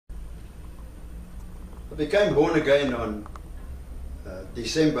became born again on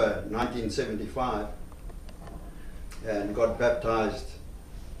December 1975 and got baptized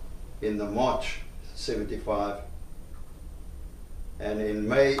in the March 75, and in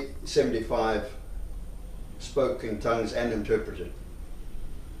May 75 spoke in tongues and interpreted.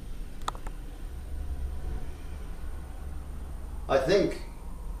 I think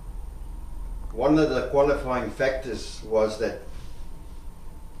one of the qualifying factors was that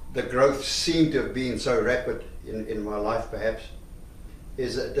the growth seemed to have been so rapid in my life, perhaps,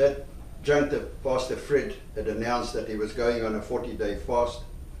 is that juncture Pastor Fred had announced that he was going on a 40-day fast,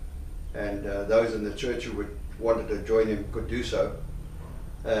 and those in the church who wanted to join him could do so.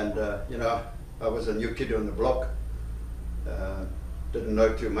 And you know, I was a new kid on the block, didn't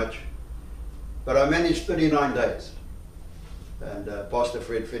know too much, but I managed 39 days, and Pastor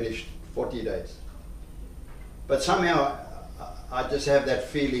Fred finished 40 days. But somehow I just have that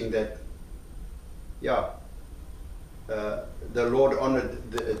feeling that, yeah, the Lord honored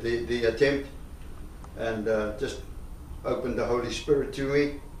the attempt, and just opened the Holy Spirit to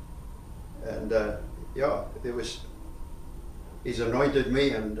me, and yeah, He's anointed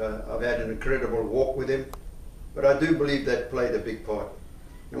me, and I've had an incredible walk with Him. But I do believe that played a big part.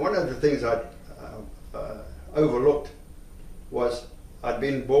 And one of the things I overlooked was I'd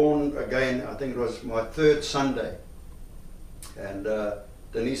been born again. I think it was my third Sunday, and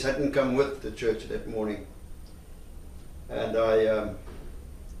Denise hadn't come with the church that morning, and I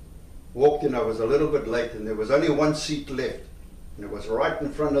walked in. I was a little bit late, and there was only one seat left, and it was right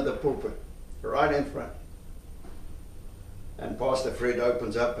in front of the pulpit, right in front. And Pastor Fred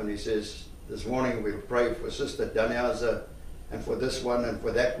opens up and he says, "This morning we'll pray for Sister Nair, and for this one and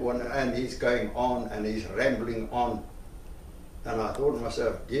for that one," and he's going on and he's rambling on. And I thought to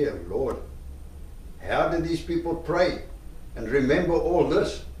myself, dear Lord, how do these people pray and remember all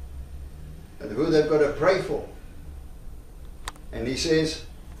this and who they've got to pray for? And he says,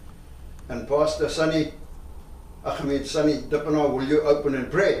 "And Pastor Sunny Dippenaar, will you open in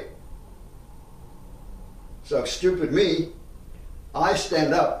prayer?" So stupid me, I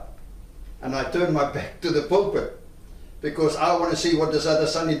stand up and I turn my back to the pulpit, because I want to see what this other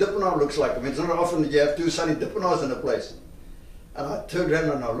Sunny Dippenaar looks like. I mean, it's not often that you have two Sunny Dippenaars in a place. And I turned around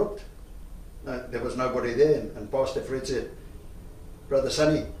and I looked. There was nobody there. And Pastor Fred said, "Brother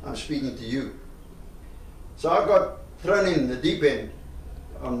Sunny, I'm speaking to you." So I got thrown in the deep end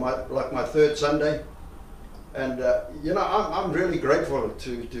on my third Sunday. And you know, I'm really grateful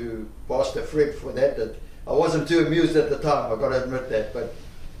to Pastor Fred for that. I wasn't too amused at the time, I've got to admit that, but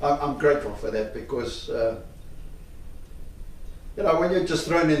I'm grateful for that, because you know, when you're just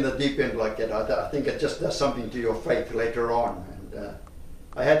thrown in the deep end like that, I think it just does something to your faith later on. And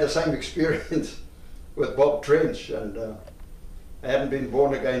I had the same experience with Bob Trench, and I hadn't been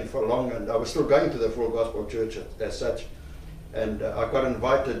born again for long, and I was still going to the Full Gospel Church as such, and I got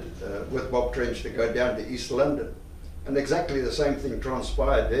invited with Bob Trench to go down to East London, and exactly the same thing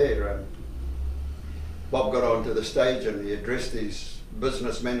transpired there. Bob got onto the stage and he addressed these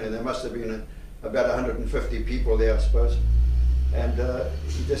businessmen, and there must have been about 150 people there, I suppose. And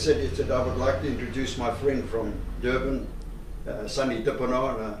he just said, "I would like to introduce my friend from Durban, Sunny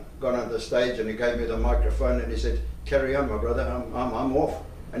Dippenaar." And I got on the stage and he gave me the microphone and he said, "Carry on, my brother, I'm off."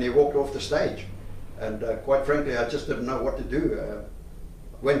 And he walked off the stage. And quite frankly, I just didn't know what to do.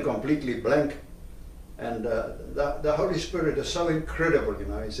 Went completely blank. And the Holy Spirit is so incredible, you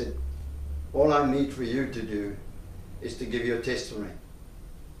know. He said, "All I need for you to do is to give your testimony."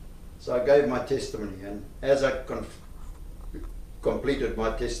 So I gave my testimony, and as I completed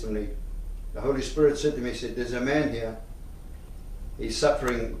my testimony, the Holy Spirit said to me, he said, "There's a man here, he's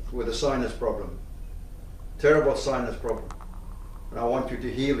suffering with a sinus problem, terrible sinus problem, and I want you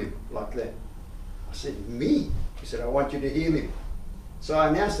to heal him," like that. I said, "Me?" He said, "I want you to heal him." So I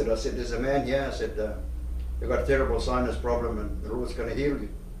announced it. I said, "There's a man here," I said, "you've got a terrible sinus problem and the Lord's going to heal you."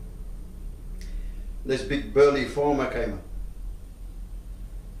 This big burly farmer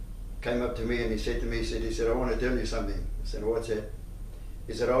came up to me and he said to me, he said, "I want to tell you something." I said, "What's that?"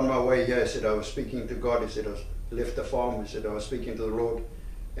 He said, "On my way here," he said, "I was speaking to God." He said, "I left the farm." He said, "I was speaking to the Lord."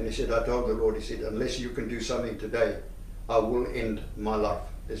 And he said, "I told the Lord," he said, "unless you can do something today, I will end my life.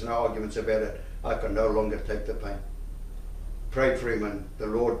 There's no arguments about it. I can no longer take the pain." Prayed for him, and the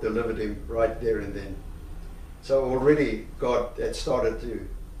Lord delivered him right there and then. So already God had started to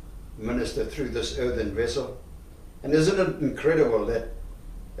minister through this earthen vessel. And isn't it incredible that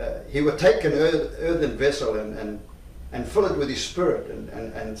he would take an earthen vessel and fill it with his Spirit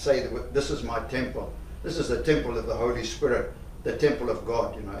and say, "This is my temple. This is the temple of the Holy Spirit, the temple of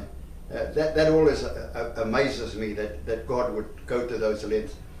God," you know. That always amazes me, that God would go to those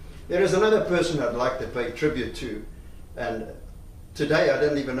lengths. There is another person I'd like to pay tribute to, and today I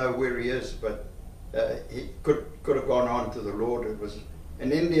don't even know where he is, but he could have gone on to the Lord. It was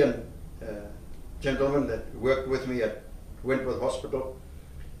an Indian gentleman that worked with me at Wentworth Hospital.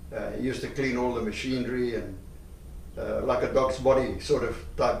 He used to clean all the machinery and like a dog's body sort of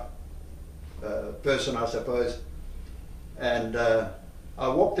type person, I suppose. And I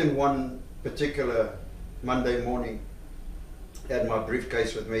walked in one particular Monday morning, had my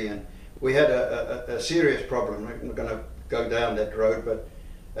briefcase with me, and we had a serious problem. I'm not going to go down that road, but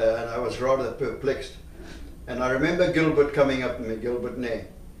and I was rather perplexed. And I remember Gilbert coming up to me, Gilbert Nair,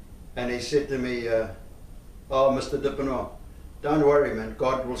 and he said to me, "Oh, Mr. Dipano, don't worry, man,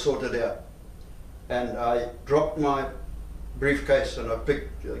 God will sort it out." And I dropped my briefcase and I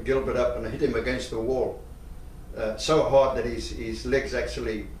picked Gilbert up and I hit him against the wall so hard that his legs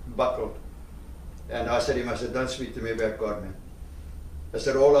actually buckled. And I said to him, I said, "Don't speak to me about God, man." I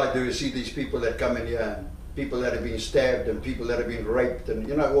said, "All I do is see these people that come in here, and people that have been stabbed and people that have been raped and,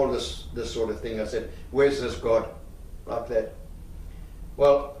 you know, all this sort of thing." I said, "Where's this God?" Like that.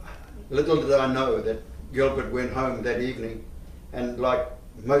 Well, little did I know that Gilbert went home that evening, and like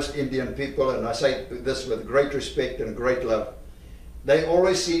most Indian people, and I say this with great respect and great love, they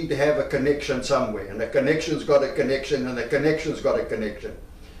always seem to have a connection somewhere, and the connection's got a connection, and the connection's got a connection.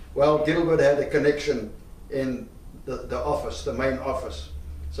 Well, Gilbert had a connection in the office, the main office.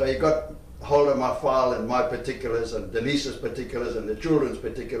 So he got hold of my file and my particulars and Denise's particulars and the children's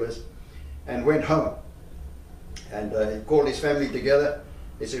particulars, and went home. And he called his family together.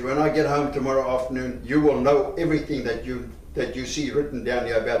 He said, "When I get home tomorrow afternoon, you will know everything that you see written down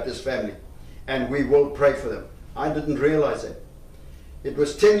here about this family, and we will pray for them." I didn't realize it. It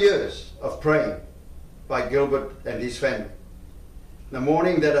was 10 years of praying by Gilbert and his family. The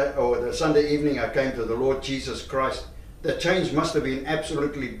morning that or the Sunday evening I came to the Lord Jesus Christ, the change must have been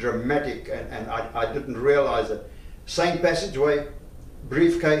absolutely dramatic, and I didn't realize it. Same passageway,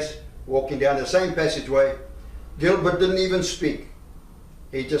 briefcase, walking down the same passageway. Gilbert didn't even speak.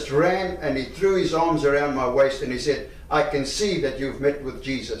 He just ran and he threw his arms around my waist and he said, "I can see that you've met with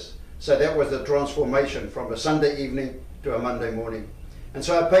Jesus." So that was the transformation from a Sunday evening to a Monday morning. And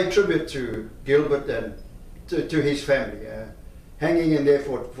so I pay tribute to Gilbert and to his family. Hanging in there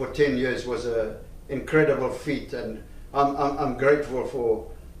for 10 years was an incredible feat, and I'm grateful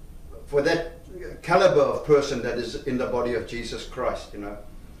for that caliber of person that is in the body of Jesus Christ. You know,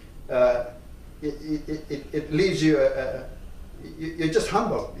 it leaves you you're just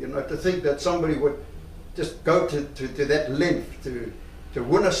humble, you know, to think that somebody would just go to that length to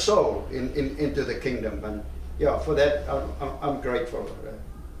win a soul into the kingdom. And yeah, for that I'm grateful.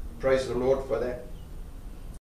 Praise the Lord for that.